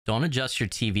Don't adjust your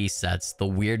TV sets. The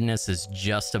weirdness is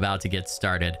just about to get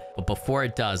started. But before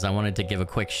it does, I wanted to give a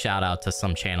quick shout out to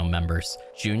some channel members.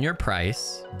 Junior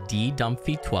Price, D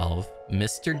Dumpy 12,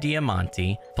 Mr.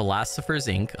 Diamante, Philosophers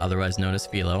Inc., otherwise known as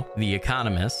Philo, The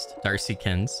Economist,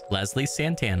 Darcykins, Leslie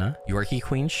Santana, Yorkie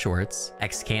Queen Shorts,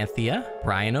 Excanthia,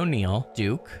 Brian O'Neill,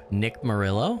 Duke, Nick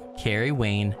Murillo, Carrie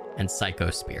Wayne, and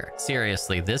Psychospear.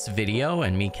 Seriously, this video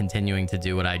and me continuing to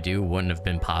do what I do wouldn't have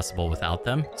been possible without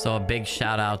them. So a big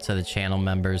shout out to the channel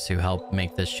members who helped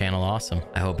make this channel awesome.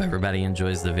 I hope everybody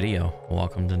enjoys the video.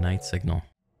 Welcome to Night Signal.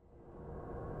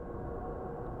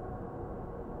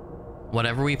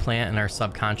 Whatever we plant in our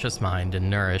subconscious mind and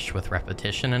nourish with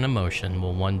repetition and emotion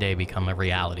will one day become a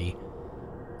reality.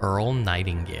 Earl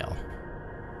Nightingale.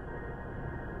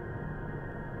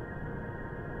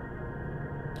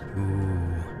 Ooh.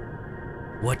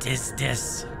 What is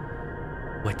this?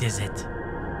 What is it?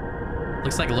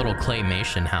 Looks like a little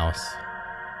claymation house.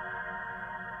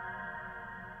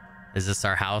 Is this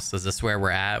our house? Is this where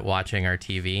we're at watching our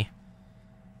TV?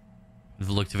 It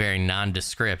looked very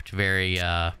nondescript, very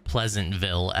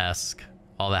Pleasantville-esque.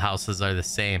 All the houses are the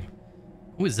same.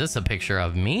 Who is this a picture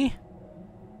of? Me?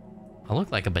 I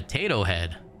look like a potato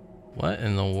head. What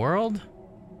in the world?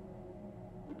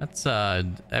 That's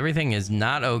everything is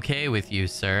not okay with you,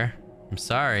 sir. I'm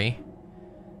sorry.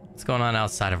 What's going on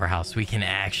outside of our house? We can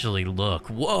actually look.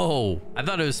 Whoa! I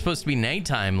thought it was supposed to be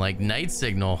nighttime, like Night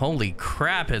Signal. Holy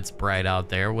crap, it's bright out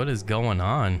there. What is going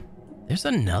on? There's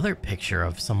another picture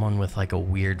of someone with like a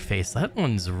weird face. That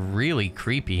one's really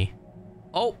creepy.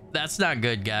 Oh, that's not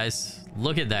good, guys.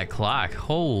 Look at that clock.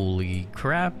 Holy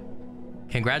crap.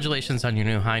 Congratulations on your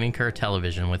new Heineken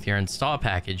television. With your install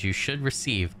package, you should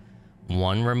receive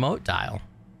 1 remote dial,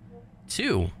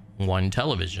 2, 1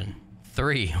 television,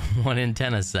 3, 1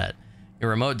 antenna set. Your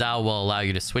remote dial will allow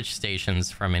you to switch stations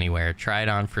from anywhere. Try it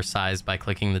on for size by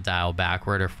clicking the dial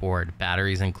backward or forward.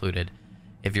 Batteries included.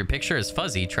 If your picture is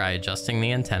fuzzy, try adjusting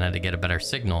the antenna to get a better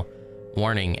signal.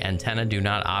 Warning, antenna do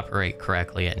not operate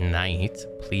correctly at night.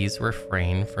 Please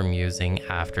refrain from using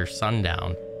after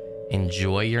sundown.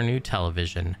 Enjoy your new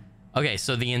television. Okay,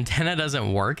 so the antenna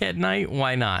doesn't work at night?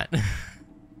 Why not?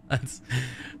 That's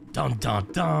dun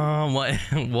dun dun. What?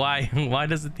 Why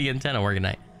doesn't the antenna work at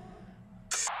night?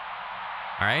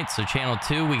 All right, so channel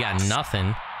 2 we got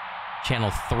nothing.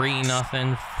 Channel 3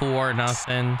 nothing. 4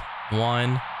 nothing.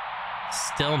 1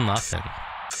 still nothing.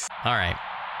 All right,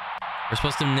 we're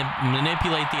supposed to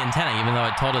manipulate the antenna even though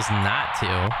it told us not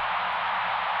to.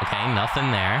 Okay, nothing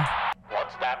there.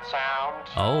 What's that sound?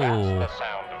 Oh, That's the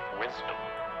sound of wisdom.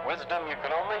 Wisdom you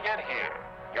can only get here.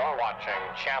 You're watching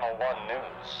Channel 1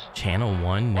 News. Channel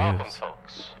 1 News. Welcome,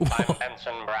 folks. I'm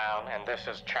Benson Brown, and this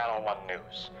is Channel 1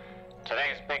 News.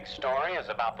 Today's big story is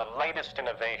about the latest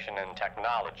innovation in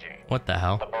technology. What the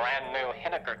hell? The brand new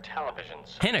Heineken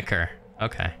televisions. Heineken.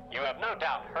 Okay. You have no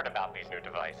doubt heard about these new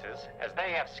devices, as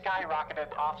they have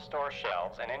skyrocketed off store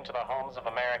shelves and into the homes of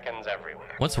Americans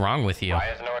everywhere. What's wrong with you? Why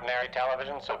is an ordinary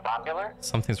television so popular?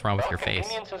 Something's wrong with your face.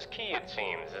 Convenience is key, it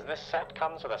seems, as this set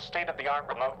comes with a state-of-the-art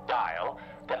remote dial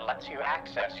that lets you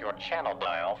access your channel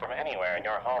dial from anywhere in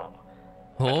your home.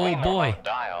 Oh Between boy. the remote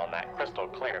dial and that crystal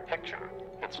clear picture,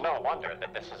 it's no wonder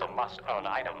that this is a must-own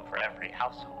item for every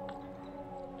household.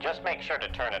 Just make sure to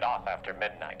turn it off after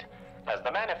midnight. As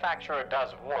the manufacturer does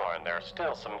warn, there are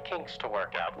still some kinks to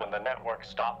work out when the networks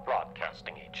stop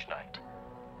broadcasting each night.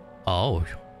 Oh.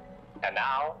 And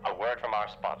now, a word from our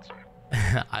sponsor.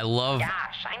 I love...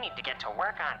 Gosh, I need to get to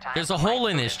work on time. There's a hole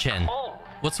in his chin.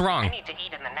 What's wrong? I need to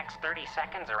eat in the next 30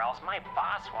 seconds or else my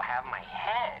boss will have my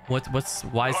head.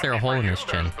 Why is there a hole in his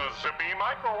chin? There's the zippy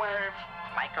microwave.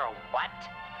 Micro what?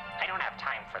 I don't have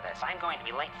time for this. I'm going to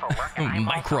be late for work and I'm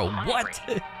Micro also what?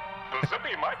 hungry. The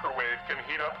zippy microwave can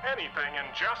heat up anything in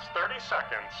just 30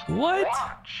 seconds. What?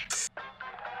 Watch.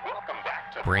 Welcome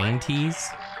back to Brain tease?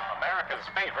 America's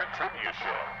favorite trivia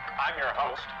show. I'm your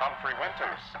host, Humphrey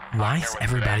Winters. Why I'm does here with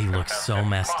everybody today's look so contestant,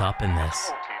 messed Bob, up in this?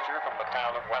 school teacher from the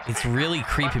town of West It's Haven. really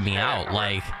creeping me out.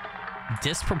 Like,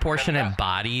 disproportionate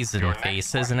bodies and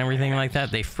faces and everything like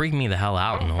that, they freak me the hell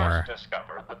out in Who horror. first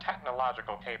discovered the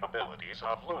technological capabilities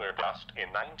of lunar dust in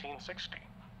 1960?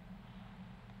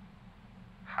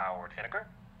 Howard Heineken?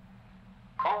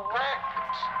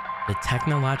 Correct! The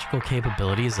technological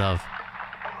capabilities of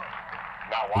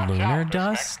Now watch lunar out, this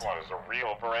dust? next one is a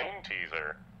real brain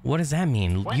teaser. What does that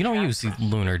mean? You don't use Which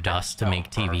lunar actress dust to make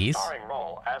best known for her TVs. starring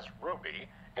role as Ruby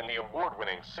in the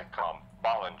award-winning sitcom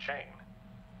Ball and Chain.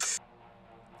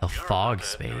 The fog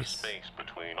space.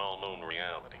 Between all known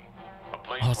reality.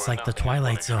 Oh, it's like the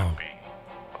Twilight Zone.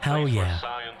 Hell yeah.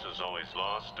 Science is always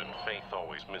lost and faith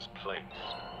always misplaced.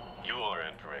 You are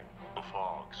entering the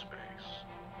fog space.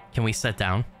 Can we sit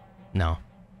down? No.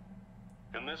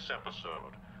 In this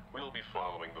episode, we'll be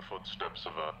following the footsteps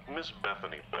of a Miss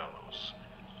Bethany Bellows.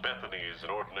 Bethany is an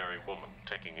ordinary woman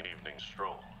taking an evening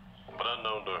stroll. But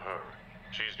unknown to her,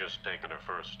 she's just taken her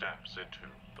first steps into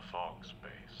the fog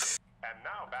space. And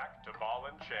now back to Ball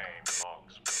and Chain. Fog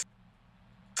space.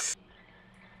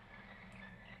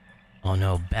 Oh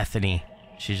no, Bethany.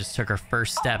 She just took her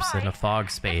first steps in a fog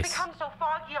space. It's become so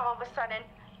foggy all of a sudden.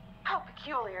 How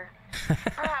peculiar.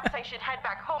 Perhaps I should head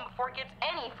back home before it gets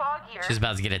any foggier. She's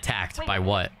about to get attacked. Wait By a minute.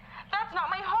 what? That's not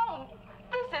my home.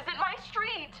 This isn't my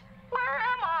street. Where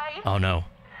am I? Oh no.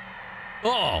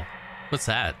 Oh! What's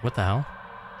that? What the hell?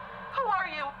 Who are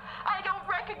you? I don't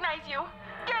recognize you.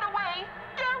 Get away!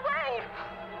 Get away!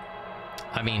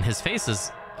 I mean, his face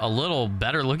is a little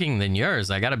better looking than yours.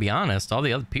 I gotta be honest. All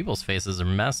the other people's faces are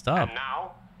messed up. And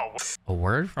now, A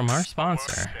word from our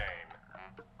sponsor.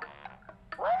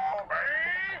 Roby,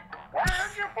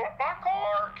 where'd you put my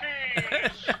car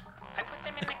keys? I put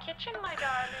them in the kitchen, my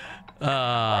darling.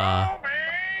 Roby,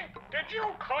 did you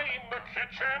clean the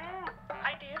kitchen?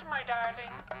 I did, my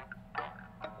darling.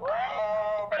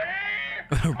 Ruby!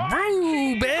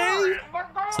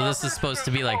 So this is supposed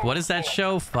to be like, what is that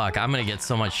show? Fuck, I'm gonna get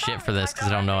so much shit for this because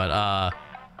I don't know it.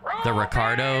 The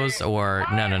Ricardos or...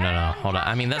 No. Hold on.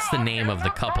 I mean, that's the name of the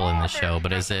couple in the show,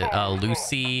 but is it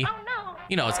Lucy...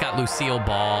 You know, it's got Lucille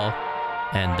Ball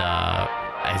and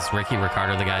is Ricky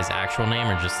Ricardo the guy's actual name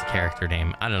or just the character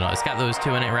name? I don't know. It's got those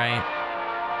two in it, right?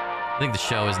 I think the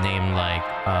show is named like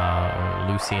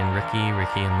Lucy and Ricky,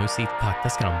 Ricky and Lucy. Fuck,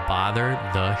 that's gonna bother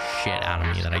the shit out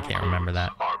of me that I can't remember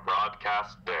that. Our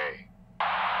broadcast day.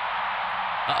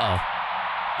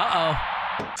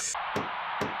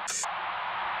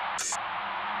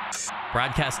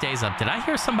 Broadcast day's up. Did I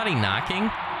hear somebody knocking?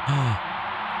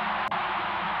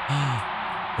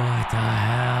 What the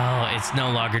hell? It's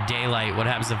no longer daylight. What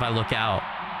happens if I look out?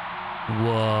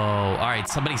 Whoa. All right,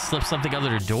 somebody slipped something under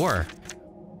their door.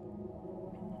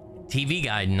 TV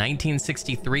Guide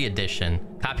 1963 edition.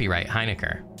 Copyright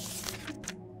Heinecker.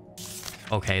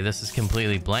 Okay, this is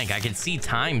completely blank. I can see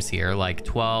times here, like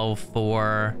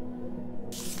 12:04,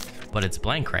 but it's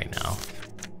blank right now.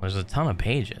 There's a ton of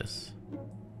pages.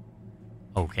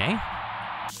 Okay.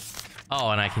 Oh,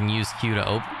 and I can use Q to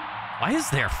open. Why is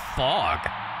there fog?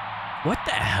 What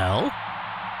the hell?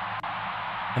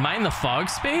 Am I in the fog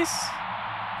space?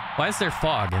 Why is there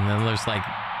fog? And then there's like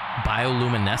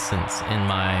bioluminescence in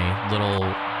my little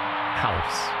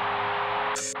house.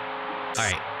 All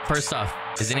right, first off,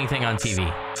 is anything on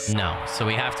TV? No, so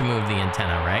we have to move the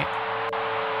antenna, right?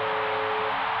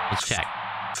 Let's check.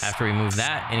 After we move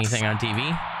that, anything on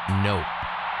TV? Nope.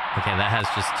 Okay, that has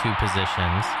just 2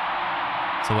 positions.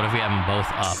 So what if we have them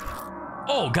both up?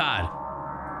 Oh God.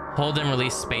 Hold and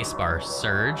release spacebar.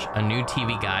 Surge. A new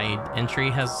TV guide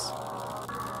entry has...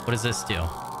 What does this do?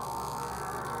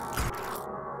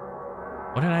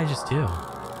 What did I just do?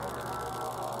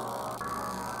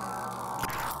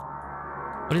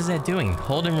 What is that doing?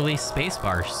 Hold and release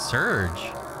spacebar. Surge.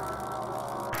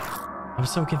 I'm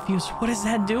so confused. What is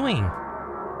that doing?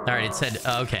 All right, it said,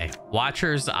 okay.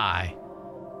 Watcher's Eye.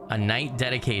 A night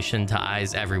dedication to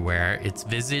eyes everywhere. Its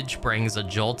visage brings a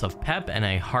jolt of pep and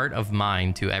a heart of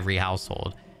mind to every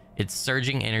household. Its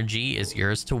surging energy is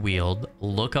yours to wield.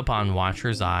 Look upon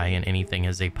Watcher's Eye and anything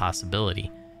is a possibility.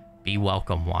 Be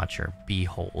welcome, Watcher.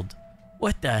 Behold.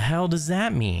 What the hell does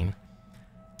that mean?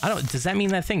 Does that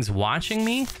mean that thing's watching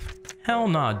me? Hell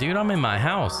no, dude. I'm in my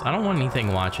house. I don't want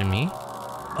anything watching me.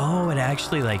 Oh, it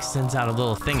actually like sends out a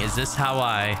little thing. Is this how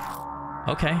I...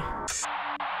 Okay.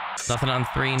 Nothing on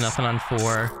 3, nothing on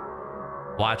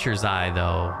 4. Watcher's Eye,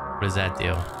 though. What does that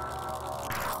do?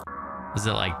 Does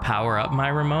it, like, power up my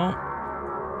remote?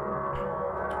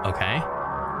 Okay.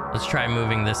 Let's try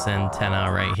moving this antenna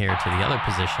right here to the other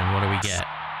position. What do we get?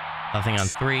 Nothing on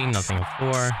 3, nothing on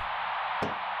 4.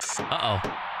 Uh-oh.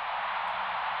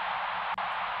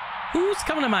 Who's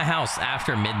coming to my house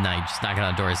after midnight just knocking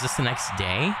on the door? Is this the next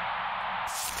day?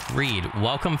 Read,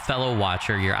 welcome fellow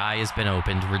watcher, your eye has been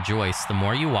opened. Rejoice, the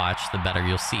more you watch, the better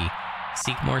you'll see.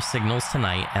 Seek more signals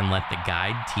tonight and let the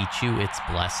guide teach you its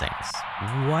blessings.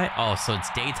 What? Oh, so it's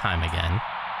daytime again.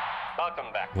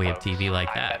 Welcome back, We have folks. TV like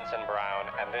I'm that. Benson Brown,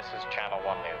 and this is Channel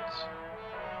 1 News.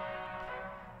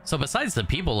 So besides the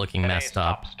people looking messed Today's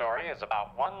up, top story is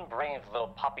about one brave little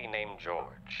puppy named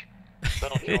George.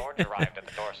 Little George arrived at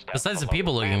the doorstep. besides the of a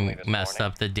people local looking family this messed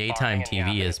morning, up, the daytime barking and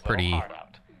TV yapping is his little pretty heart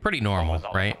out. pretty What normal, was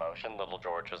all the right? commotion little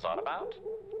George was on about?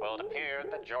 Well, it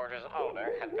appeared that George's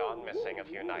owner had gone missing a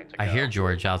few nights ago. I hear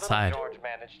George outside. George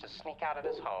managed to sneak out of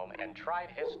his home and tried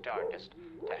his darndest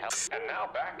to help. And now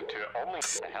back to only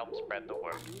to help spread the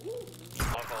word.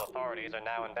 Local authorities are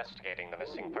now investigating the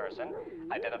missing person,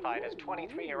 identified as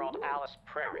 23-year-old Alice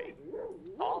Prairie.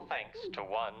 All thanks to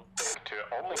one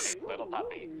only little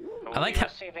puppy, who will be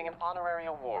receiving an honorary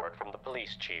award from the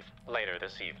police chief later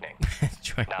this evening.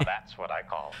 Now that's what I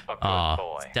call a good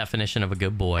boy. Definition of a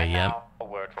good boy. And yep. Now, a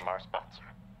word from our sponsor.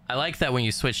 I like that when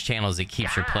you switch channels, it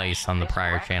keeps your place on the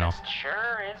prior channel.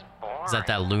 Sure is boring. Is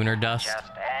that lunar dust?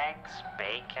 Just eggs,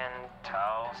 bacon,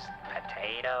 toast,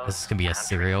 potatoes. This is gonna be a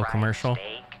cereal commercial.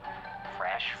 Steak,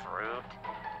 fresh fruit.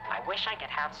 I wish I could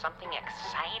have something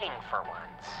exciting for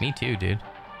once. Me too, dude.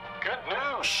 Good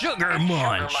news. Sugar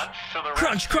munch.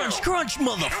 Crunch, crunch, crunch,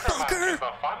 motherfucker. Sugar munch is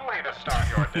a fun way to start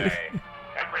your day.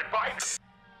 Every bite.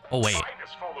 Oh wait. Bite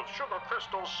is full of sugar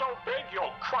crystals so big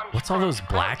you'll crunch. What's all those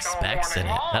black specks in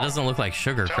it? That doesn't look like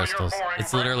sugar crystals.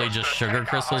 It's literally just sugar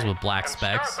crystals with black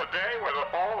specks. Start the day with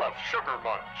a bowl of sugar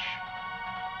munch.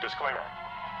 Disclaimer.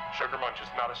 Sugar munch is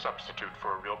not a substitute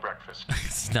for a real breakfast.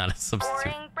 It's not a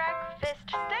substitute. Boring breakfast,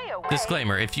 stay away.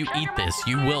 Disclaimer, if you eat this,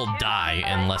 you will die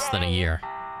in less than a year.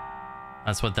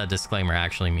 That's what that disclaimer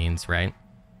actually means, right?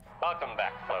 Welcome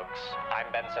back, folks.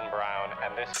 I'm Benson Brown,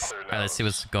 and this... Alright, let's see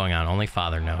what's going on. Only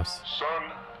Father knows. Son,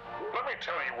 let me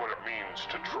tell you what it means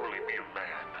to truly be a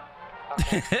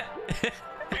man.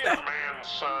 Being a man,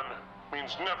 son,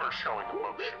 means never showing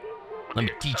emotion. Let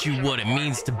me teach you what it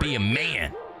means to be a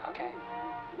man. Okay.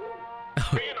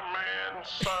 Being a man,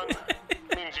 son,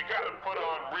 means you gotta put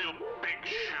on real big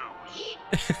shoes.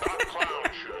 Not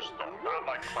clown shoes, though. Not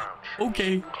like clown shoes.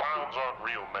 Okay. Clowns aren't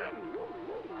real men.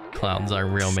 Clowns are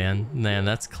real, man. Man,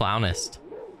 that's clownist.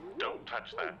 Don't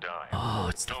touch that dime. Oh,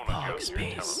 it's the Don't fog adjust your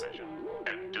space. television,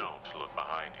 and don't look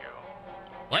behind you.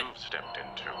 What? You've stepped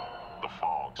into the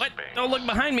fog What? space. Don't look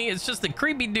behind me. It's just a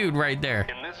creepy dude right there.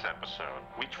 In this episode,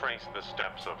 we trace the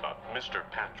steps of Mr.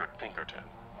 Patrick Pinkerton,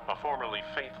 a formerly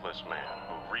faithless man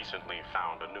who recently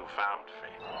found a newfound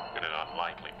faith in an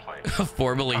unlikely place. A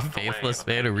formerly Tucked away faithless in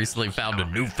the man who depths recently of found a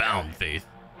Stone newfound Age. faith.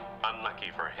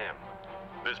 Unlucky for him,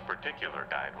 this particular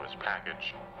guide was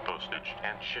packaged, postage,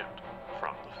 and shipped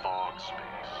from the fog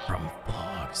space. From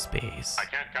fog space. I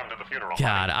can't come to the funeral.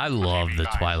 God, I love the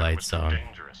Twilight Zone.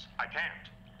 Dangerous. I can't.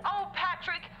 Oh,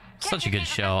 Patrick. Such a good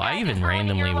show. I even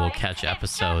randomly will catch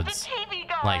episodes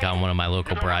like on one of my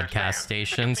local broadcast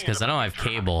stations because I don't have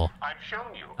cable. I've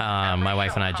shown you. My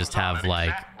wife and I just have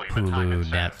like Hulu,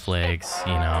 Netflix,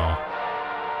 you know,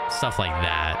 stuff like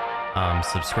that.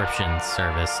 Subscription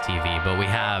service TV, but we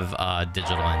have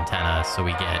digital antenna, so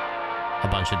we get a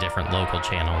bunch of different local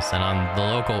channels. And on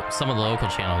some of the local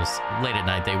channels, late at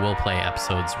night, they will play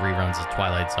episodes, reruns of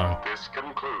Twilight Zone. This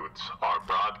concludes our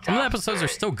broadcast. Some of the episodes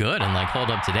are still good and like hold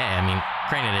up today. I mean,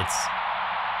 granted, it's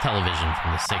television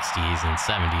from the 60s and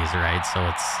 70s, right? So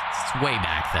it's way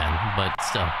back then, but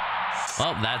still.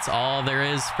 Well, that's all there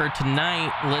is for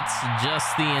tonight. Let's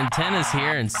adjust the antennas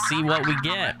here and see what we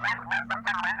get.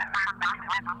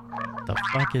 What the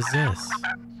fuck is this?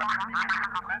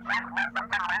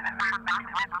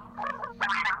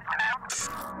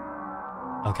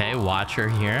 Okay, watcher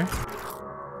here.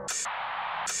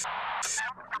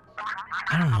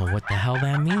 I don't know what the hell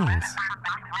that means.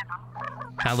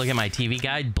 Can I look at my TV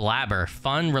guide? Blabber.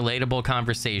 Fun, relatable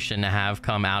conversation to have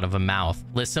come out of a mouth.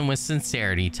 Listen with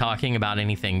sincerity, talking about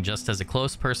anything just as a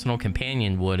close personal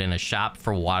companion would in a shop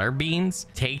for water beans.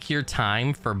 Take your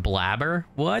time for blabber?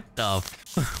 What the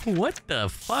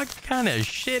fuck kind of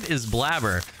shit is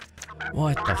blabber?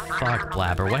 What the fuck,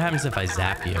 blabber? What happens if I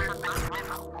zap you?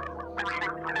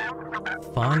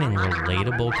 Fun and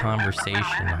relatable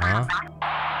conversation, huh?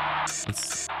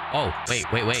 It's... Oh, wait.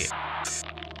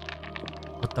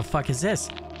 What the fuck is this?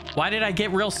 Why did I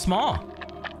get real small?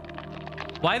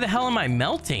 Why the hell am I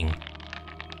melting?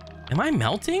 Am I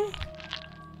melting?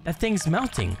 That thing's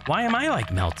melting. Why am I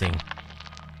like melting?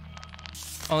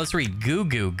 Oh, let's read Goo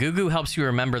Goo. Goo Goo helps you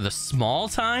remember the small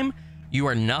time. You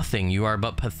are nothing. You are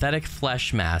but pathetic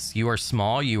flesh mass. You are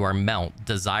small. You are melt.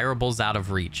 Desirables out of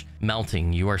reach.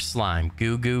 Melting. You are slime.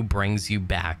 Goo Goo brings you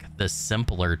back. The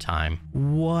simpler time.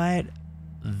 What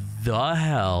the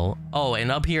hell? Oh,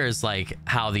 and up here is like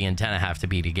how the antenna have to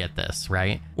be to get this,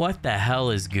 right? What the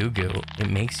hell is Goo Goo? It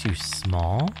makes you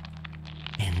small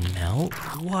and melt?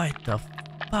 What the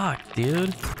fuck,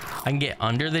 dude? I can get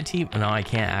under the TV? No, I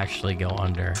can't actually go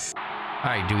under.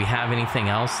 All right, do we have anything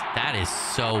else? That is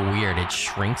so weird. It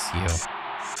shrinks you.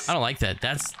 I don't like that.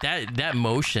 That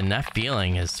motion, that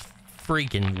feeling is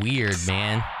freaking weird,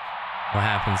 man. What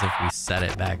happens if we set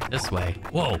it back this way?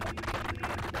 Whoa.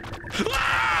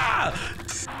 Ah!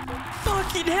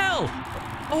 fucking hell!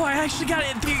 Oh, I actually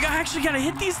gotta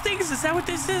hit these things? Is that what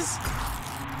this is?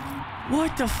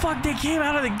 What the fuck? They came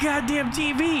out of the goddamn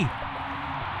TV.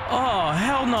 Oh,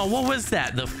 hell no. What was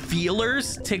that? The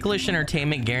feelers? Ticklish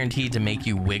entertainment guaranteed to make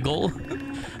you wiggle.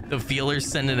 The feelers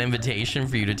send an invitation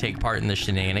for you to take part in the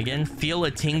shenanigan. Feel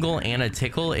a tingle and a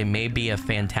tickle. It may be a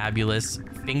fantabulous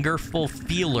fingerful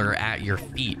feeler at your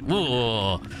feet.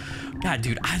 Whoa. God,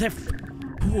 dude. I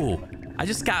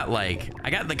just got like, I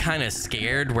got the kind of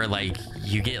scared where like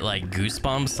you get like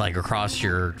goosebumps like across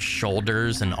your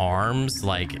shoulders and arms.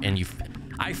 Like, and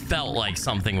I felt like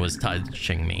something was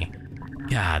touching me.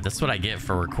 God, that's what I get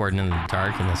for recording in the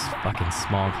dark in this fucking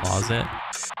small closet.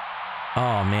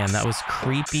 Oh man, that was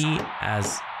creepy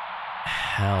as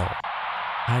hell.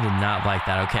 I did not like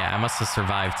that. Okay, I must have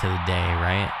survived to the day,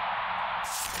 right?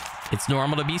 It's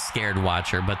normal to be scared,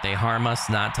 watcher, but they harm us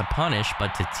not to punish,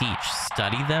 but to teach.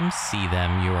 Study them, see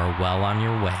them, you are well on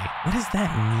your way. What does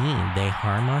that mean? They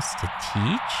harm us to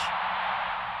teach?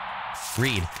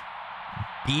 Read.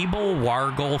 Beeble,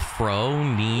 wargle, fro,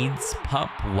 needs, pup,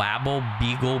 wabble,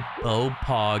 beagle, bow,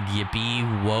 pog, yippee,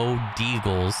 woe,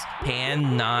 deagles,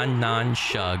 pan, non,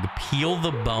 shug, peel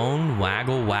the bone,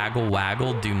 waggle, waggle,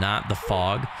 waggle, do not the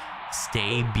fog,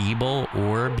 stay, beeble,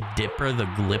 orb, dipper, the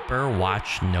glipper,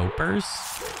 watch, nopers.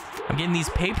 I'm getting these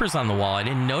papers on the wall. I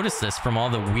didn't notice this from all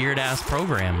the weird ass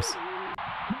programs.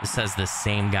 It says the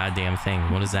same goddamn thing.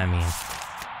 What does that mean?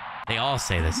 They all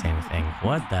say the same thing.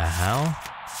 What the hell?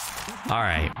 All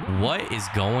right, what is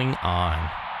going on?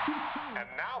 And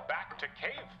now back to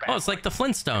cave. Oh, it's like the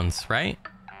Flintstones, right?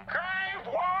 Cave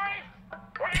wife,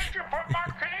 where did you put my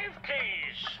cave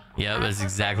keys? Yeah, it was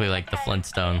exactly like the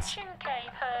Flintstones.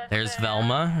 There's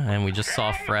Velma, and we just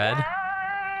saw Fred.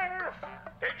 Wife,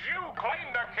 did you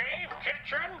clean the cave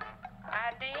kitchen?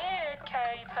 I did,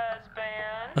 cave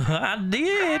husband. I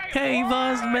did, cave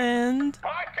husband.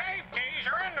 My cave keys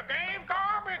are in the cave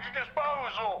garbage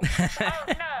disposal. Oh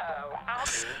no,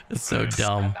 It's so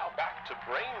dumb. And now back to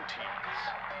Brain Tease.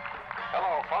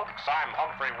 Hello, folks. I'm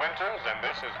Humphrey Winters, and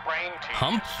this is Brain Tease.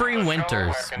 Humphrey the show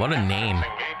Winters. where What a name.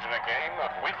 contestants engage in a game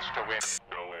of wits to win.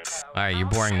 All right, you're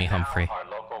boring me, Humphrey. Our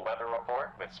local weather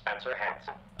report with Spencer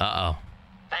Hansen. Uh-oh.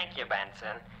 Thank you,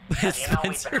 Benson. As you know,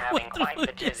 we've Spencer, been having what the quite the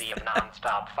fuck is tizzy of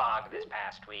non-stop fog this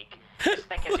past week. As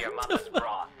thick as your mother's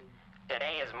broth.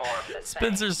 Today is more of the same.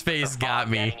 Spencer's face The got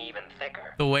fog me. getting even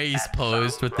thicker. The way he's That's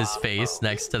posed some with his Rob face pose.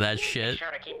 next to that Be shit.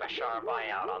 sure to keep a sharp eye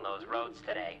out on those roads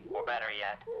today. Or better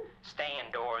yet, stay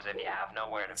indoors if you have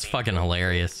nowhere to It's be. fucking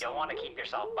hilarious. You'll want to keep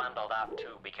yourself bundled up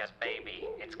too, because baby,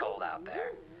 it's cold out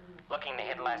there. Looking to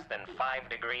hit less than 5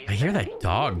 degrees. I hear today. that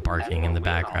dog barking in the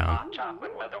That's what we call background. Hot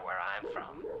chocolate weather where I'm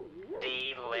from.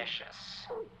 Delicious.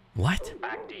 What?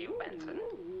 Back to you, Benson.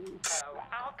 So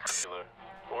I'll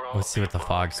Let's see what the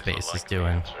fog space is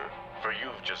doing. For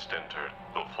you've just entered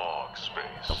the fog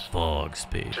space. The fog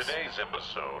space. Today's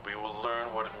episode, we will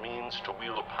learn what it means to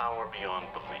wield a power beyond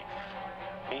belief.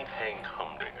 Meet Hank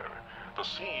Humdinger, the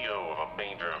CEO of a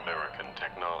major American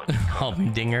technology company.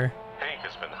 Humdinger. Hank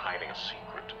has been hiding a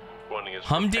secret. One he is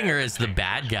Humdinger prepared is to the take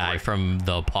bad to guy his from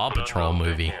the Paw grave. But Patrol unknown to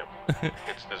movie. him,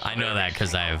 it's this I know very that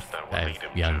because I secret that will have lead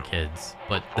him young to kids.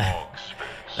 But the fog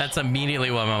space. that's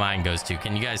immediately what my mind goes to.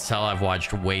 Can you guys tell I've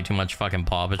watched way too much fucking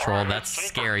Paw Patrol? That's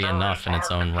scary enough in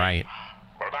its own right.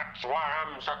 Well, that's why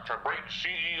I'm such a great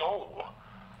CEO.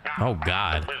 Now, Oh, back to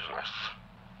God. business.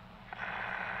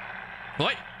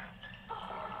 What?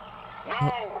 No,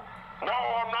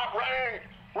 I'm not ready.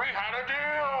 We had a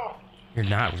deal. You're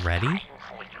not ready?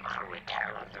 for you to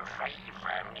return the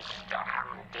favor, Mr.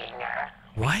 Humdinger.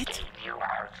 What? Gave you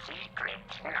our secret.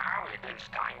 Now it is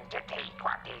time to take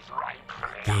what is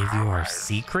rightfully Gave you our ours.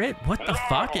 secret? What the No,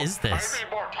 fuck is this? I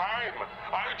need more time.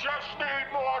 I just need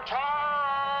more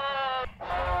time.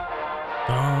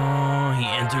 Oh, he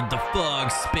entered the fog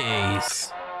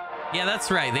space. Yeah,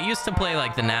 that's right. They used to play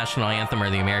like the national anthem or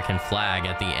the American flag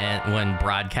at the end when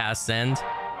broadcasts end.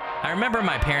 I remember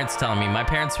my parents telling me, my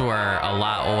parents were a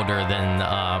lot older than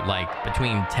like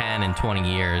between 10 and 20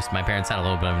 years. My parents had a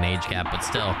little bit of an age gap, but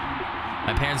still,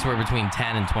 my parents were between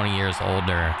 10 and 20 years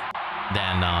older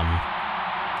than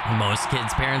most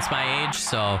kids' parents my age.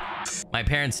 So my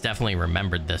parents definitely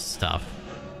remembered this stuff,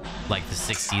 like the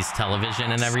 60s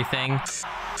television and everything.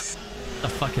 What the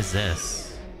fuck is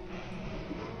this?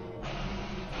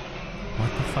 What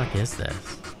the fuck is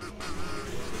this?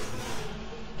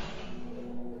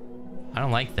 I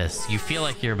don't like this. You feel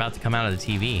like you're about to come out of the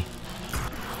TV.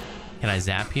 Can I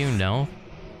zap you? No.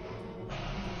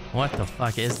 What the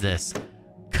fuck is this?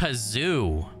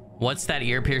 Kazoo. What's that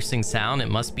ear-piercing sound? It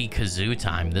must be kazoo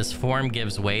time. This form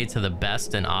gives way to the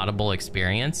best and audible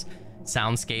experience.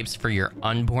 soundscapes for your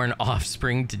unborn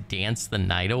offspring to dance the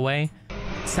night away?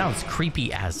 Sounds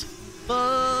creepy as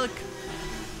fuck.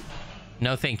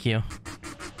 No, thank you.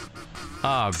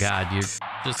 Oh God, you're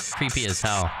just creepy as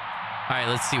hell. All right,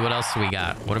 let's see what else we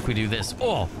got. What if we do this?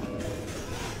 Oh,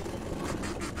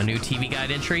 a new TV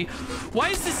guide entry. Why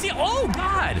is this? Oh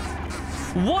God,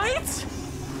 what?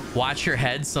 Watch your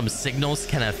head. Some signals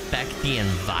can affect the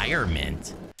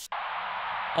environment.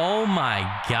 Oh my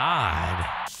God.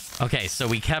 Okay, so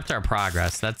we kept our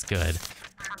progress. That's good.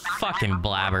 Fucking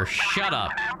blabber. Shut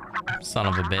up, son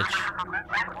of a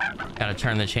bitch. Gotta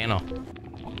turn the channel.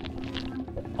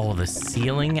 Oh, the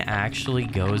ceiling actually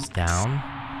goes down.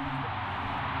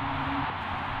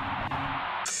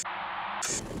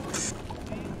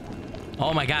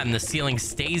 Oh my God, and the ceiling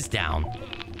stays down.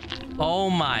 Oh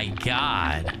my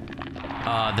God.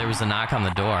 There was a knock on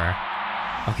the door.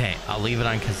 Okay, I'll leave it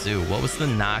on kazoo. What was the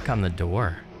knock on the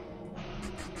door?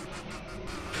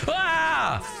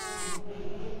 Ah!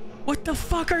 What the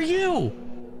fuck are you?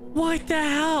 What the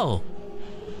hell?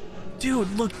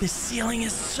 Dude, look, the ceiling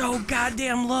is so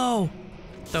goddamn low.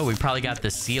 So we probably got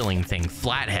the ceiling thing.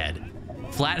 Flathead.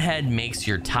 Flathead makes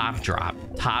your top drop.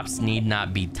 Tops need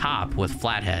not be top with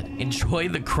flathead. Enjoy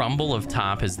the crumble of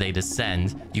top as they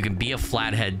descend. You can be a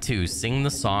flathead too. Sing the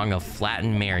song of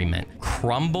flattened merriment.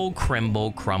 Crumble,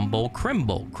 crimble, crumble,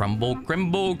 crimble. Crumble,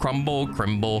 crimble, crumble,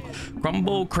 crimble.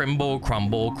 Crumble, crimble,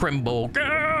 crumble, crimble.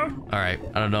 All right,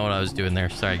 I don't know what I was doing there.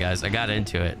 Sorry, guys. I got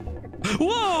into it.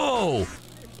 Whoa!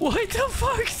 What the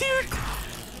fuck, dude?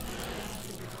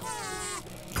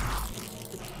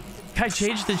 Can I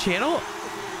change the channel?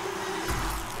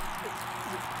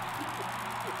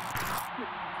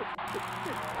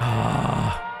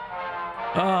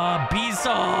 Oh,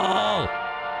 Beazle!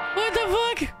 What the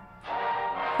fuck?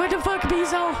 What the fuck,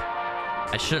 Beazle?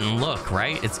 I shouldn't look,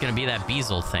 right? It's gonna be that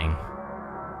Beazle thing.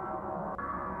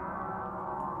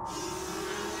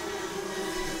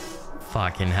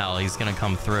 Fucking hell, he's gonna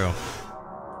come through.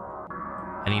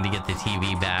 I need to get the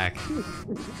TV back.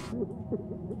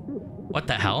 What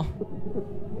the hell?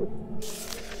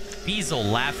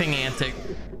 Beazle, laughing antic.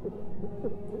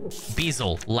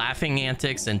 Beazle, laughing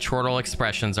antics and chortle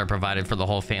expressions are provided for the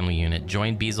whole family unit.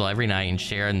 Join Beazle every night and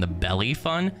share in the belly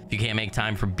fun. If you can't make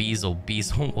time for Beazle,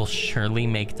 Beazle will surely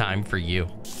make time for you.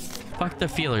 Fuck the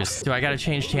feelers. Do I gotta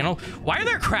change channel? Why are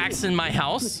there cracks in my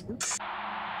house?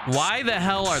 Why the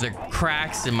hell are there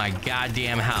cracks in my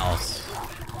goddamn house?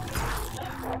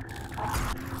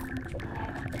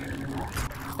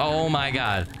 Oh my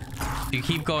God. If you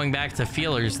keep going back to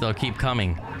feelers, they'll keep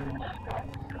coming.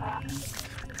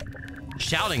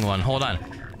 Shouting one, hold on.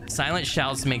 Silent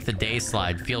shouts make the day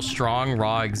slide. Feel strong,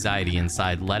 raw anxiety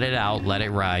inside. Let it out, let it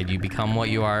ride. You become what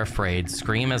you are afraid.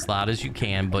 Scream as loud as you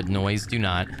can, but noise do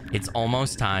not. It's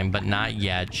almost time, but not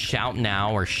yet. Shout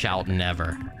now or shout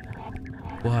never.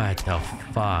 What the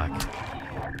fuck?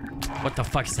 What the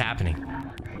fuck is happening?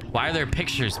 Why are there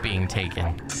pictures being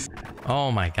taken?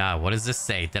 Oh my God, what does this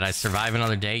say? Did I survive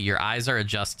another day? Your eyes are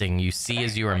adjusting. You see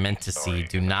as you are meant to see.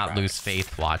 Do not lose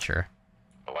faith, watcher.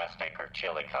 The West Acre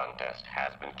Chili Contest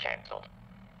has been canceled.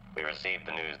 We received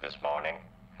the news this morning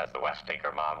as the West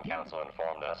Acre Mom Council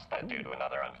informed us that due to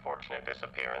another unfortunate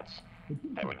disappearance,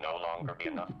 there would no longer be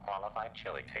enough qualified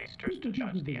chili tasters to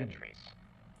judge the entries.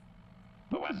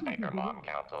 The West Acre Mom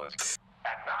Council is...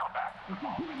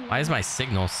 Why is my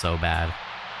signal so bad?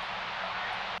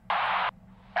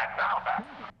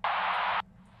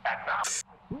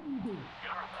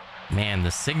 Man,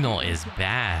 the signal is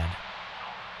bad.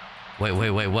 Wait,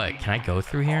 what? Can I go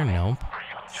through here? Nope.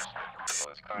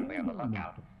 Is currently on the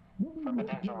lookout for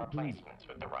potential replacements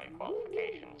with the right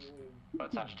qualifications.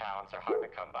 But such talents are hard to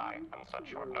come by on such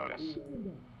short notice.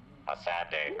 A sad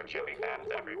day for chili fans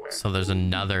everywhere. So there's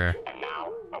another...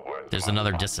 There's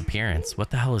another disappearance. What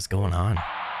the hell is going on?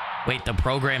 Wait, the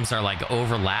programs are like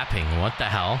overlapping. What the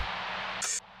hell?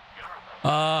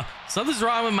 Something's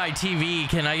wrong with my TV.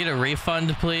 Can I get a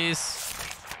refund, please?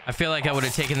 I feel like I would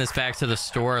have taken this back to the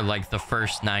store like the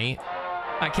first night.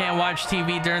 I can't watch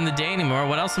TV during the day anymore.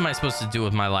 What else am I supposed to do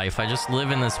with my life? I just live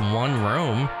in this one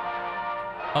room.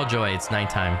 Oh, joy, it's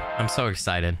nighttime. I'm so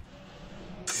excited.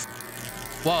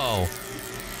 Whoa.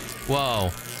 Whoa.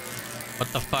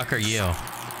 What the fuck are you?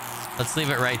 Let's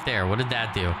leave it right there. What did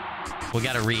that do? We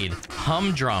gotta read.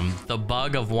 Humdrum, the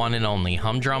bug of one and only.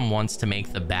 Humdrum wants to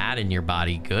make the bad in your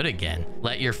body good again.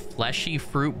 Let your fleshy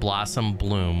fruit blossom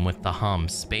bloom with the hum.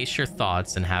 Space your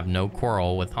thoughts and have no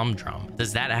quarrel with Humdrum.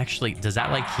 Does that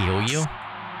like heal you?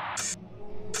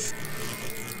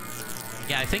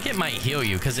 Yeah, I think it might heal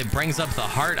you because it brings up the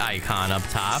heart icon up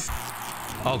top.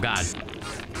 Oh God.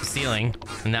 Ceiling.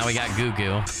 And now we got Goo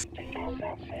Goo.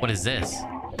 What is this?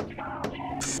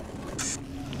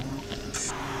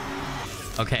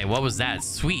 Okay, what was that?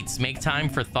 Sweets. Make time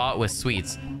for thought with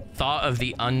sweets. Thought of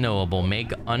the unknowable.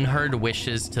 Make unheard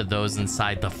wishes to those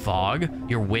inside the fog.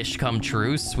 Your wish come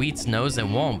true. Sweets knows it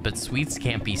won't, but sweets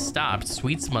can't be stopped.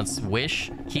 Sweets must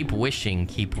wish. Keep wishing.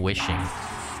 Keep wishing.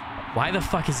 Why the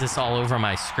fuck is this all over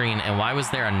my screen? And why was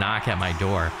there a knock at my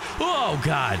door? Oh,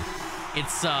 God.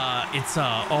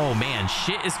 Oh, man.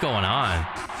 Shit is going on.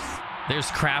 There's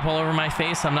crap all over my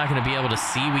face. I'm not going to be able to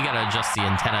see. We got to adjust the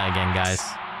antenna again, guys.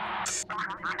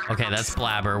 Okay, that's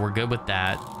Blabber. We're good with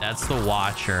that. That's the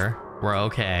Watcher. We're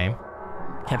okay.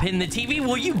 Kept hitting the TV.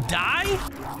 Will you die?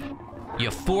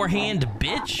 You forehand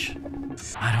bitch.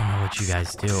 I don't know what you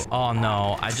guys do. Oh,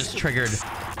 no. I just triggered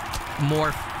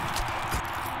more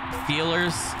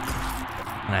feelers.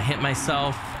 And I hit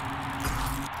myself.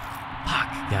 Fuck,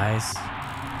 guys.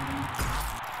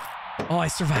 Oh, I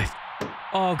survived.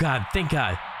 Oh, God. Thank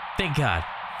God. Thank God.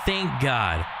 Thank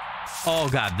God. Oh,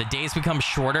 God. The days become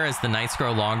shorter as the nights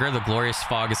grow longer. The glorious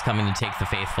fog is coming to take the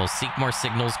faithful. Seek more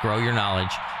signals. Grow your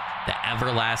knowledge. The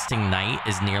everlasting night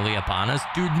is nearly upon us.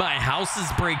 Dude, my house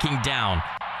is breaking down.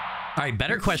 All right,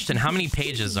 better question. How many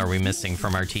pages are we missing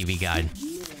from our TV guide?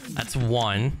 That's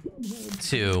 1,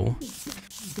 2,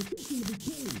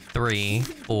 3,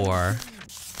 4,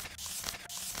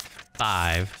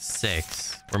 5,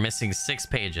 6. We're missing 6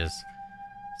 pages.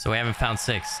 So we haven't found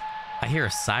 6. I hear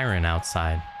a siren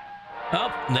outside. Oh,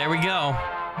 there we go.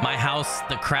 My house,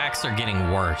 the cracks are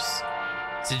getting worse.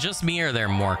 Is it just me or are there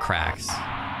more cracks?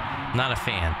 Not a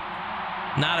fan.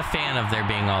 Not a fan of there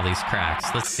being all these cracks.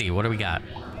 Let's see. What do we got?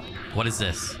 What is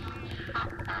this?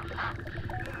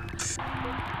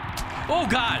 Oh,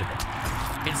 God.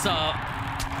 It's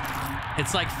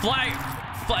like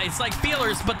it's like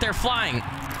feelers, but they're flying.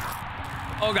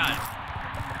 Oh, God.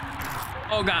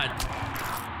 Oh, God.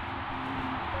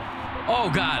 Oh,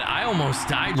 God. I almost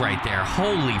died right there.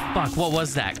 Holy fuck. What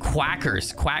was that?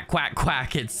 Quackers. Quack, quack,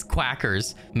 quack. It's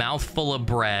quackers. Mouth full of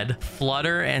bread.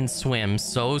 Flutter and swim.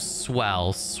 So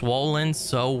swell. Swollen.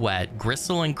 So wet.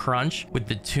 Gristle and crunch with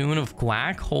the tune of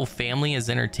quack. Whole family is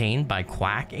entertained by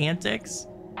quack antics.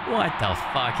 What the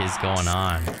fuck is going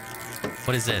on?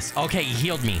 What is this? Okay, he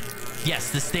healed me.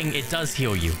 Yes, this thing, it does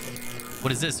heal you.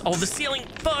 What is this? Oh, the ceiling.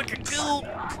 Fuck. Ew.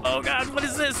 Oh, God. What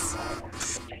is this?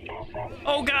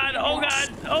 Oh, God. Oh, God.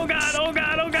 Oh, God. Oh,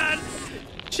 God. Oh, God.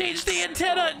 Change the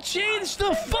antenna. Change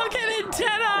the fucking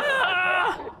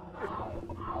antenna.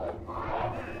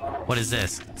 What is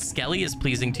this? Skilly is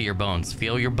pleasing to your bones.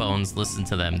 Feel your bones. Listen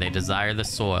to them. They desire the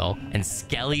soil. And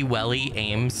SkillyMcFilly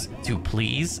aims to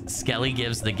please. Skilly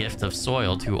gives the gift of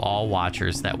soil to all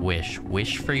watchers that wish.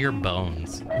 Wish for your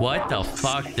bones. What the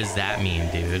fuck does that mean,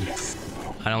 dude?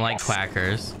 I don't like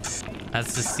quackers.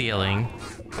 That's the ceiling.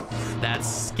 That's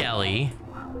Skilly.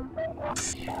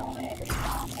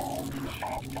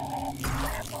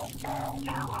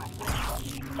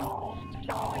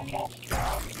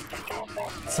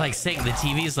 It's like saying, the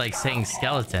TV is like saying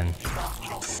skeleton.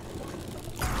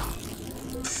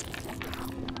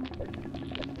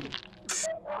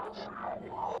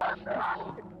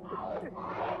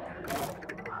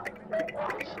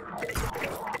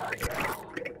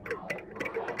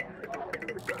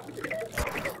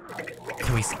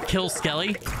 Can we kill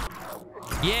Skilly?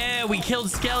 Yeah, we killed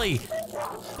Skilly.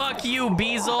 Fuck you,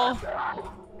 Beezle.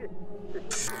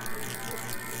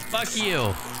 Fuck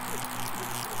you.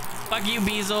 Fuck you,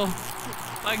 Beezle.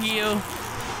 Fuck you.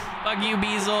 Fuck you,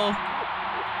 Beezle.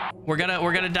 We're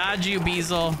gonna dodge you,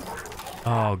 Beezle.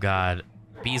 Oh, God.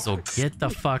 Beezle, get the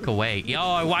fuck away. Yo,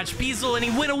 I watched Beezle and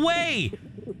he went away.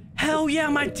 Hell yeah,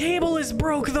 my table is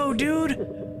broke though, dude.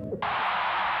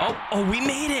 Oh, we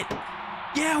made it.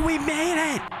 Yeah, we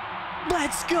made it.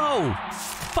 Let's go.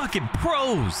 Fucking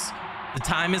pros. The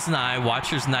time is nigh.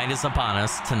 Watcher's night is upon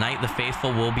us. Tonight the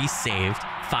faithful will be saved.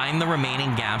 Find the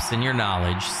remaining gaps in your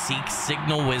knowledge. Seek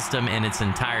signal wisdom in its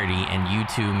entirety, and you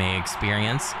too may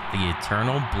experience the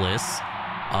eternal bliss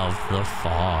of the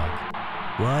fog.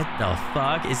 What the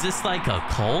fuck? Is this like a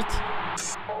cult?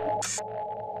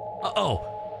 Uh-oh.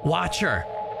 Watcher.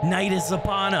 Night is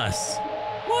upon us.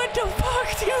 What the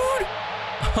fuck, dude?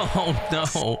 Oh,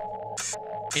 no.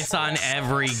 It's on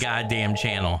every goddamn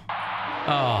channel.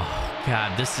 Oh,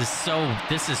 God. This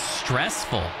is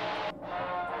stressful.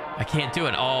 I can't do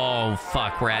it. Oh,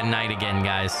 fuck. We're at night again,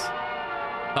 guys.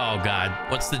 Oh, God.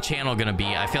 What's the channel gonna be?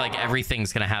 I feel like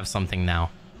everything's gonna have something now.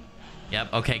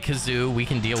 Yep. Okay, Kazoo, we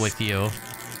can deal with you.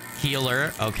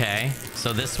 Healer. Okay.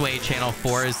 So this way, channel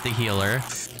 4 is the healer.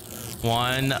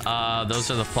 1, those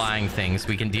are the flying things.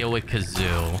 We can deal with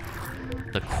Kazoo.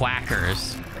 The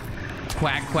quackers.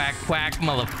 Quack, quack, quack,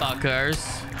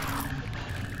 motherfuckers.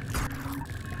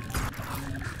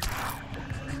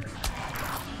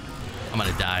 I'm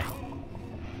gonna die.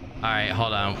 All right,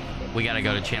 hold on. We gotta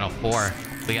go to channel 4.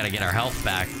 We gotta get our health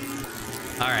back.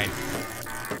 All right.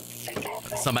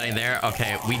 Somebody there?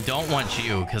 Okay, we don't want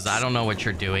you because I don't know what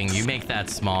you're doing. You make that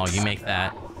small. You make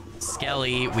that.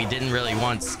 Skilly, we didn't really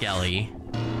want Skilly.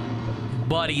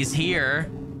 But he's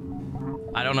here.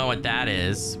 I don't know what that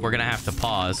is. We're gonna have to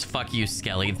pause. Fuck you,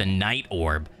 Skilly. The night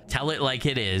orb. Tell it like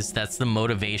it is. That's the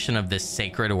motivation of this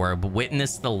sacred orb.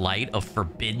 Witness the light of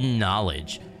forbidden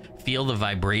knowledge. Feel the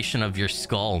vibration of your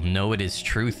skull. Know it is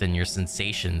truth in your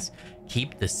sensations.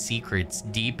 Keep the secrets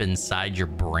deep inside your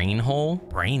brain hole.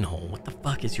 Brain hole? What the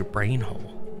fuck is your brain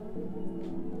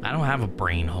hole? I don't have a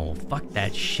brain hole. Fuck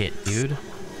that shit, dude.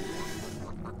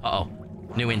 Uh-oh.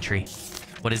 New entry.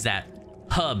 What is that?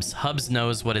 Hubs. Hubs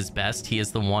knows what is best. He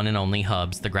is the one and only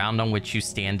Hubs. The ground on which you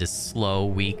stand is slow,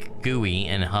 weak, gooey,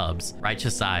 and Hubs.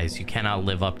 Righteous eyes. You cannot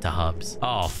live up to Hubs.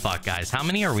 Oh, fuck, guys. How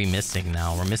many are we missing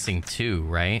now? We're missing 2,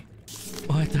 right?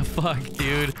 What the fuck,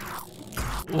 dude?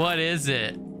 What is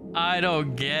it? I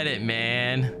don't get it,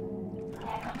 man.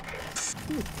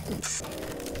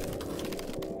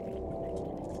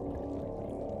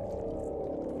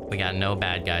 We got no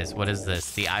bad guys. What is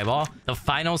this? The eyeball? The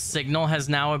final signal has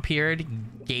now appeared.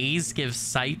 Gaze gives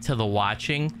sight to the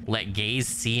watching. Let gaze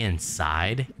see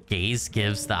inside. Gaze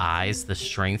gives the eyes the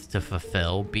strength to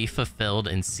fulfill. Be fulfilled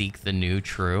and seek the new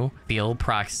true. Feel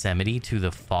proximity to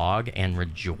the fog and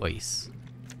rejoice.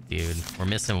 Dude, we're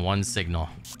missing 1 signal.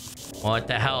 What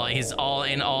the hell? He's all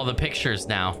in all the pictures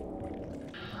now.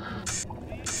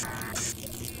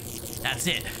 That's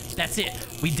it. That's it.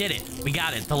 We did it. We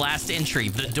got it. The last entry.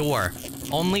 The door.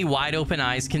 Only wide open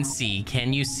eyes can see.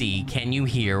 Can you see? Can you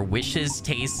hear? Wishes,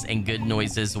 tastes, and good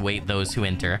noises await those who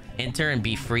enter. Enter and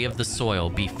be free of the soil.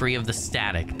 Be free of the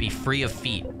static. Be free of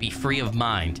feet. Be free of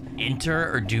mind.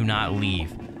 Enter or do not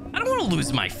leave. I don't want to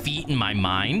lose my feet and my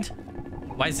mind.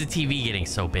 Why is the TV getting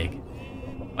so big?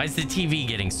 Why is the TV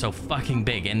getting so fucking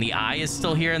big? And the eye is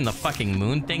still here and the fucking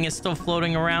moon thing is still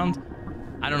floating around?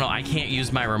 I don't know. I can't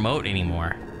use my remote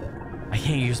anymore. I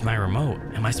can't use my remote.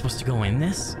 Am I supposed to go in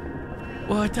this?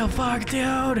 What the fuck,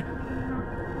 dude?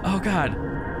 Oh, God.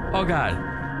 Oh, God.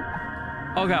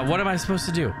 Oh, God. What am I supposed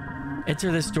to do?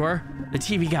 Enter this door? The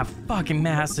TV got fucking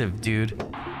massive, dude.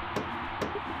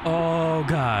 Oh,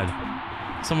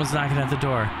 God. Someone's knocking at the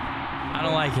door. I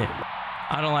don't like it.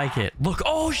 I don't like it. Look.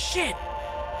 Oh, shit.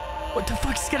 What the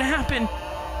fuck is gonna happen?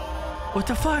 What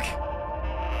the fuck?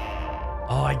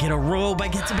 Oh, I get a robe. I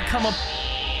get to become a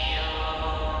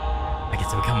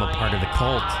part of the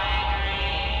cult.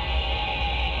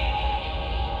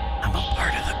 I'm a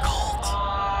part of the cult.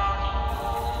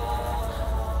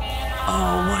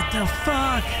 Oh, what the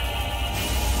fuck?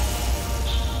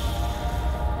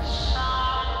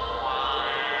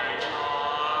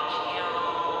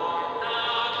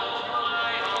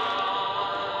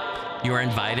 You are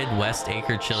invited. West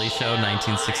Acre Chili Show,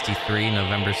 1963,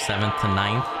 November 7th to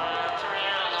 9th.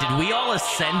 Did we all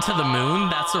ascend to the moon?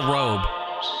 That's a robe.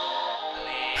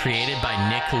 Created by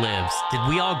Nick Lives. Did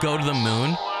we all go to the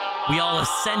moon? We all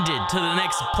ascended to the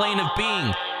next plane of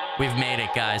being. We've made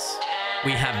it, guys.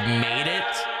 We have made it.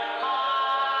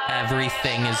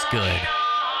 Everything is good.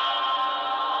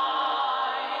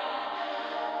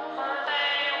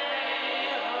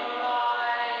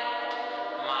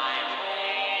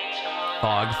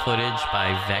 Fog footage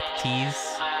by Vectees.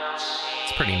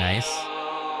 It's pretty nice.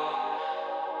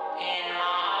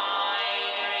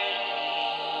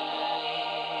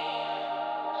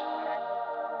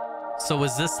 So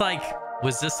was this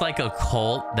like a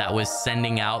cult that was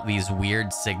sending out these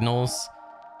weird signals?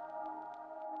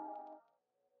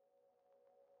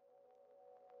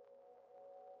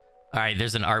 All right,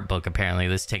 there's an art book apparently.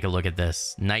 Let's take a look at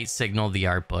this. Night Signal, the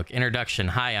art book. Introduction.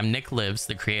 Hi, I'm Nick Lives,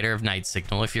 the creator of Night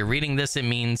Signal. If you're reading this, it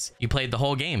means you played the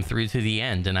whole game through to the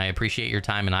end, and I appreciate your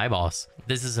time and eyeballs.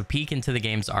 This is a peek into the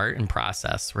game's art and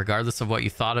process. Regardless of what you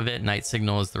thought of it, Night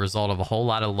Signal is the result of a whole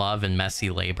lot of love and messy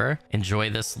labor. Enjoy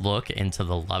this look into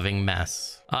the loving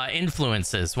mess.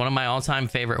 Influences. One of my all-time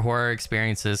favorite horror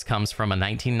experiences comes from a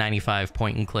 1995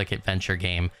 point-and-click adventure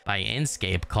game by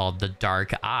Inkscape called The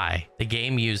Dark Eye. The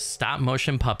game used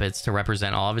stop-motion puppets to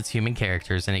represent all of its human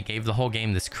characters, and it gave the whole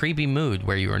game this creepy mood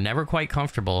where you were never quite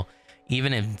comfortable,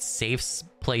 even in safe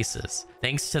places.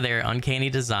 Thanks to their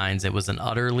uncanny designs, it was an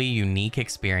utterly unique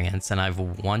experience, and I've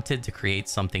wanted to create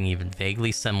something even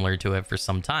vaguely similar to it for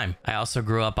some time. I also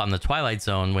grew up on the Twilight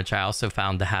Zone, which I also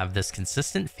found to have this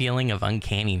consistent feeling of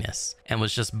uncanniness, and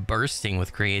was just bursting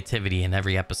with creativity in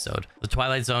every episode. The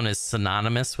Twilight Zone is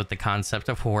synonymous with the concept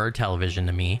of horror television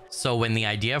to me, so when the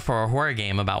idea for a horror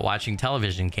game about watching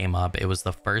television came up, it was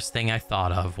the first thing I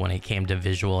thought of when it came to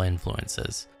visual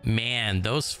influences. Man,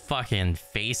 those fucking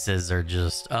faces are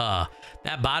just,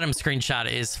 that bottom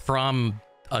screenshot is from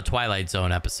a Twilight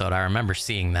Zone episode. I remember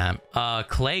seeing that.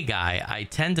 Clay guy, I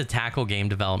tend to tackle game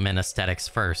development aesthetics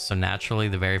first, so naturally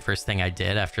the very first thing I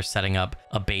did after setting up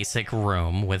a basic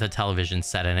room with a television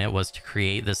set in it was to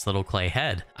create this little clay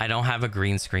head. I don't have a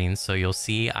green screen, so you'll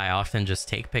see I often just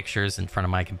take pictures in front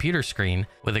of my computer screen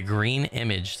with a green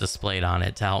image displayed on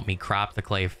it to help me crop the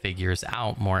clay figures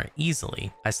out more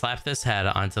easily. I slapped this head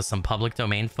onto some public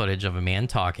domain footage of a man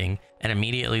talking and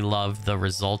immediately loved the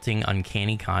resulting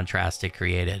uncanny contrast it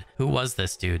created. Who was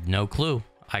this dude? No clue.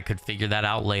 I could figure that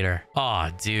out later. Aw,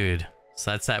 dude. So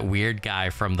that's that weird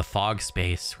guy from the fog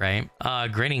space, right?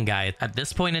 Grinning guy. At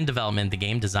this point in development, the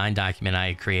game design document I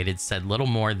had created said little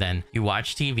more than, you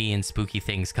watch TV and spooky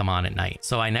things come on at night.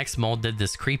 So I next molded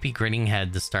this creepy grinning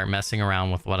head to start messing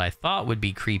around with what I thought would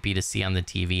be creepy to see on the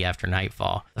TV after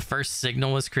nightfall. The first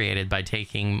signal was created by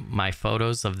taking my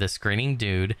photos of this grinning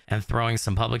dude and throwing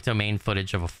some public domain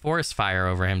footage of a forest fire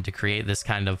over him to create this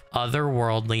kind of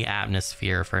otherworldly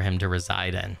atmosphere for him to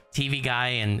reside in. TV guy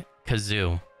and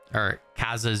Kazoo. Or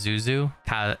Kazuzu,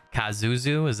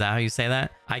 is that how you say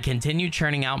that? I continued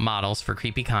churning out models for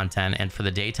creepy content and for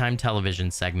the daytime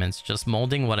television segments, just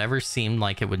molding whatever seemed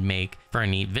like it would make for a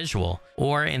neat visual.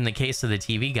 Or in the case of the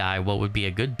TV guy, what would be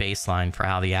a good baseline for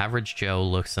how the average Joe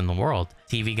looks in the world.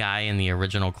 TV guy and the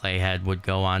original clay head would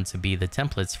go on to be the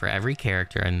templates for every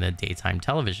character in the daytime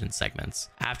television segments.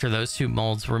 After those two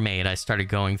molds were made, I started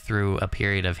going through a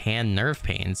period of hand nerve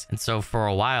pains, and so for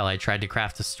a while I tried to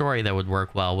craft a story that would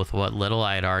work well with what little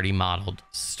I had already modeled.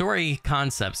 Story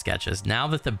concept sketches. Now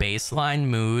that the baseline,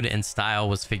 mood, and style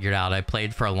was figured out, I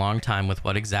played for a long time with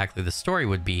what exactly the story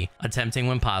would be, attempting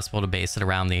when possible to base it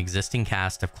around the existing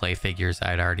cast of clay figures I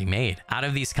had already made. Out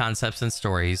of these concepts and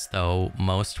stories, though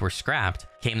most were scrapped,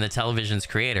 came the television's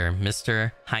creator,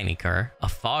 Mr. Heinecker, a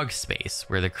fog space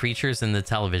where the creatures in the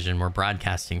television were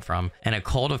broadcasting from, and a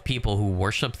cult of people who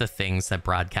worship the things that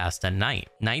broadcast at night.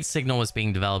 Night Signal was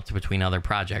being developed between other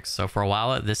projects, so for a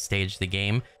while at this stage, the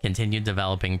game continued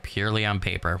developing purely on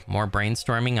paper. More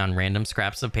brainstorming on random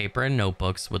scraps of paper and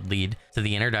notebooks would lead to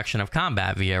the introduction of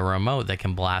combat via a remote that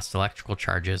can blast electrical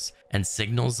charges and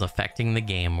signals affecting the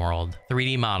game world.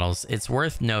 3D models. It's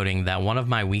worth noting that one of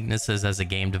my weaknesses as a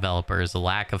game developer is a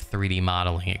lack of 3D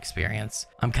modeling experience.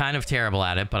 I'm kind of terrible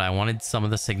at it, but I wanted some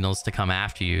of the signals to come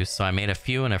after you, so I made a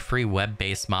few in a free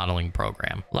web-based modeling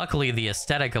program. Luckily, the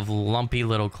aesthetic of lumpy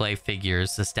little clay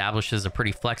figures establishes a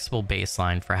pretty flexible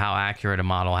baseline for how accurate a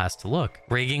model has to look.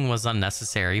 Rigging was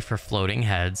unnecessary for floating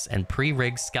heads, and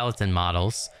pre-rigged skeleton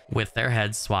models with their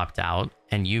heads swapped out,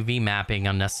 and UV mapping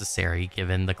unnecessary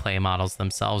given the clay models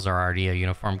themselves are already a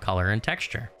uniform color and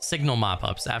texture. Signal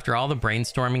mop-ups. After all the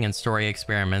brainstorming and story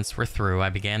experiments were through, I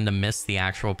began to miss the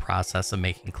actual process of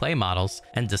making clay models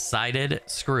and decided,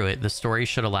 screw it, the story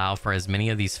should allow for as many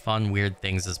of these fun, weird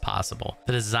things as possible.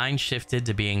 The design shifted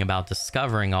to being about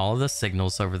discovering all of the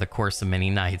signals over the course of many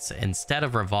nights instead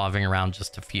of revolving around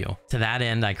just a few. To that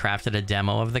end, I crafted a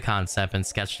demo of the concept and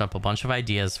sketched up a bunch of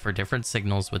ideas for different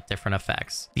signals with different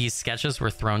effects. These sketches were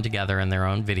thrown together in their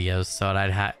own videos, so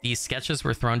I'd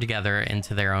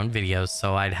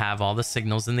have all the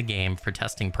signals in the game for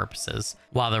testing purposes,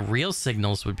 while the real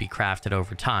signals would be crafted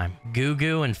over time. Goo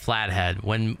Goo and Flathead.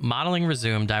 When modeling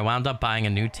resumed, I wound up buying a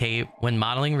new type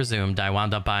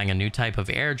of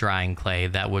air drying clay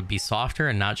that would be softer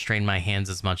and not strain my hands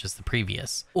as much as the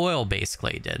previous oil-based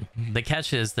clay did. The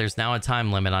catch is there's now a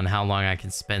time limit on how long I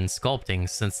can spend sculpting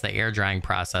since the air drying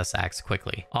process acts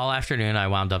quickly. All afternoon I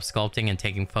wound up sculpting and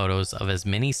taking photos of as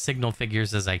many signal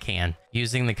figures as I can,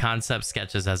 using the concept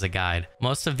sketches as a guide.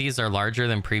 Most of these are larger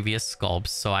than previous sculpts,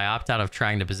 so I opt out of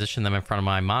trying to position them in front of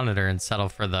my monitor and settle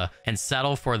for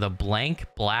the blank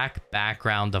black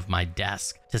background of my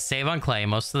desk. To save on clay,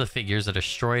 most of the figures are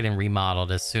destroyed and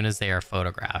remodeled as soon as they are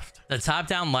photographed. The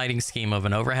top-down lighting scheme of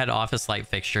an overhead office light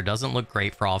fixture doesn't look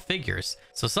great for all figures,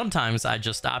 So sometimes I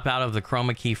just opt out of the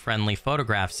chroma key friendly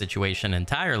photograph situation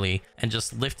entirely and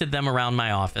just lifted them around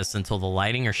my office until the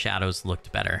lighting or shadows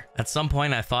looked better. At some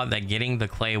point I thought that getting the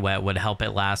clay wet would help it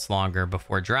last longer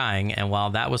before drying, and while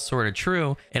that was sort of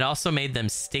true, it also made them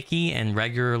sticky and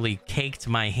regularly caked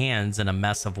my hands in a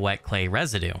mess of wet clay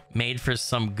residue. Made for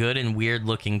some good and weird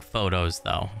looking photos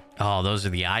though. Oh, those are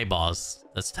the eyeballs.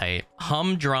 That's tight.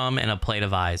 Humdrum and a plate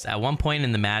of eyes. At one point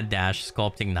in the mad dash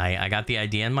sculpting night, I got the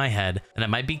idea in my head that it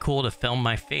might be cool to film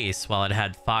my face while it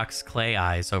had fox clay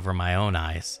eyes over my own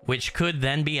eyes, which could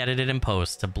then be edited in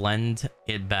post to blend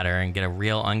it better and get a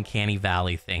real uncanny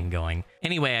valley thing going.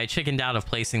 Anyway, I chickened out of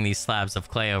placing these slabs of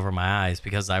clay over my eyes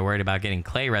because I worried about getting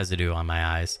clay residue on my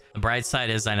eyes. The bright side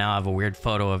is I now have a weird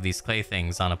photo of these clay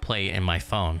things on a plate in my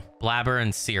phone. Blabber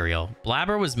and cereal.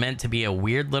 Blabber was meant to be a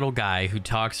weird little guy who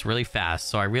talks really fast,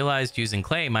 so I realized using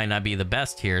clay might not be the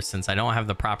best here since I don't have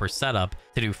the proper setup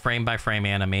to do frame-by-frame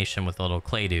animation with a little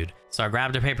clay dude. So I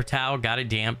grabbed a paper towel, got it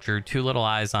damp, drew 2 little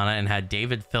eyes on it, and had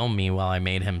David film me while I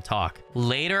made him talk.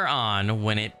 Later on,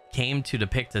 when it came to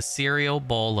depict a cereal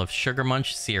bowl of Sugar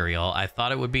Munch cereal, I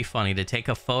thought it would be funny to take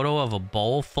a photo of a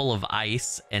bowl full of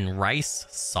ice and rice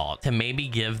salt to maybe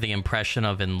give the impression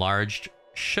of enlarged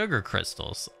sugar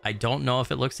crystals. I don't know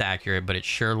if it looks accurate, but it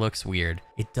sure looks weird.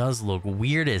 It does look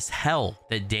weird as hell.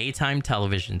 The daytime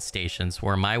television stations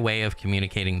were my way of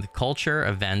communicating the culture,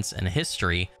 events, and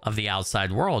history of the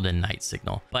outside world in Night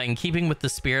Signal. But in keeping with the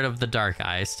spirit of the dark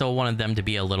eye, I still wanted them to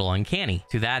be a little uncanny.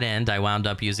 To that end, I wound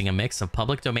up using a mix of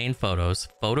public domain photos,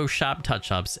 Photoshop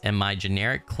touch-ups, and my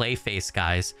generic clay face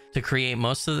guys to create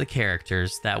most of the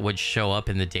characters that would show up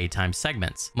in the daytime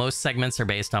segments. Most segments are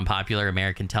based on popular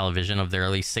American television of the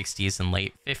early 60s and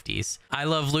late 50s. I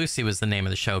Love Lucy was the name of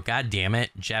the show, god damn it,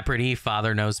 Jeopardy,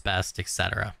 Father Knows Best,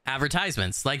 etc.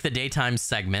 Advertisements. Like the daytime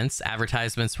segments,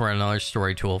 advertisements were another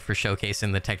story tool for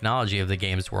showcasing the technology of the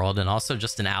game's world and also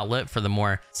just an outlet for the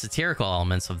more satirical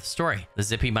elements of the story. The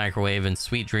Zippy Microwave and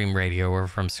Sweet Dream Radio were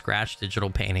from scratch digital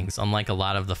paintings, unlike a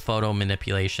lot of the photo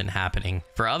manipulation happening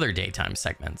for other daytime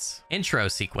segments. Intro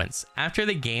sequence. After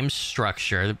the game's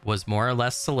structure was more or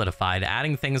less solidified,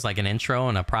 adding things like an intro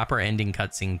and a proper ending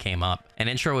cutscene came up. An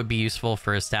intro would be useful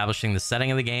for establishing the setting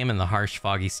of the game and the harsh,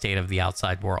 foggy state of the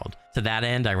outside world. To that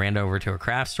end, I ran over to a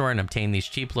craft store and obtained these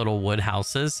cheap little wood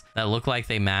houses that look like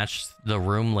they matched the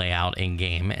room layout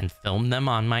in-game and filmed them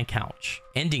on my couch.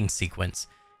 Ending sequence.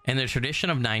 In the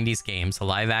tradition of 90s games, a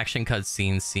live-action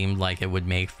cutscene seemed like it would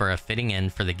make for a fitting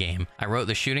end for the game. I wrote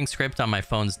the shooting script on my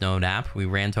phone's Note app, we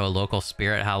ran to a local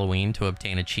Spirit Halloween to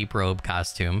obtain a cheap robe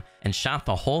costume, and shot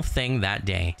the whole thing that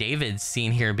day. David's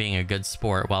seen here being a good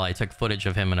sport while I took footage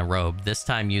of him in a robe, this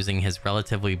time using his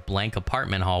relatively blank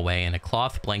apartment hallway and a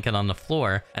cloth blanket on the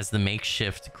floor as the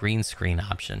makeshift green screen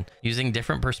option. Using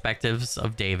different perspectives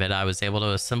of David, I was able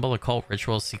to assemble a cult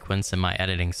ritual sequence in my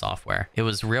editing software. It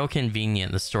was real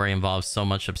convenient. The story involves so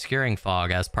much obscuring fog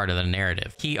as part of the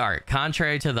narrative. Key art.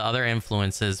 Contrary to the other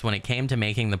influences, when it came to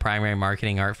making the primary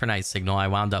marketing art for Night Signal, I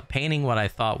wound up painting what I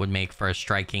thought would make for a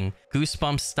striking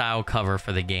Goosebumps style cover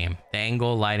for the game. The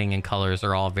angle, lighting, and colors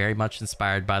are all very much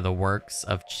inspired by the works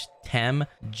of Tem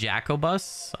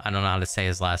Jacobus. I don't know how to say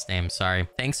his last name, sorry.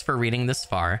 Thanks for reading this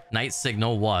far. Night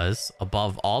Signal was,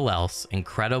 above all else,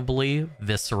 incredibly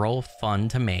visceral, fun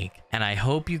to make, and I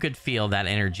hope you could feel that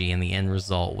energy in the end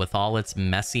result with all its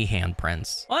messy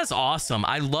handprints. Well, that's awesome.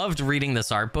 I loved reading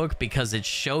this art book because it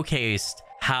showcased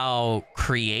how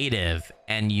creative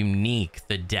and unique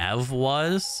the dev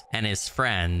was and his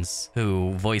friends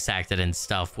who voice acted and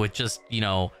stuff with just, you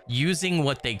know, using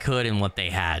what they could and what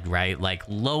they had, right? Like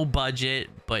low budget,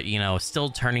 but, you know, still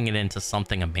turning it into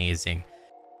something amazing.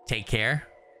 Take care,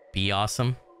 be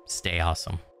awesome, stay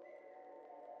awesome.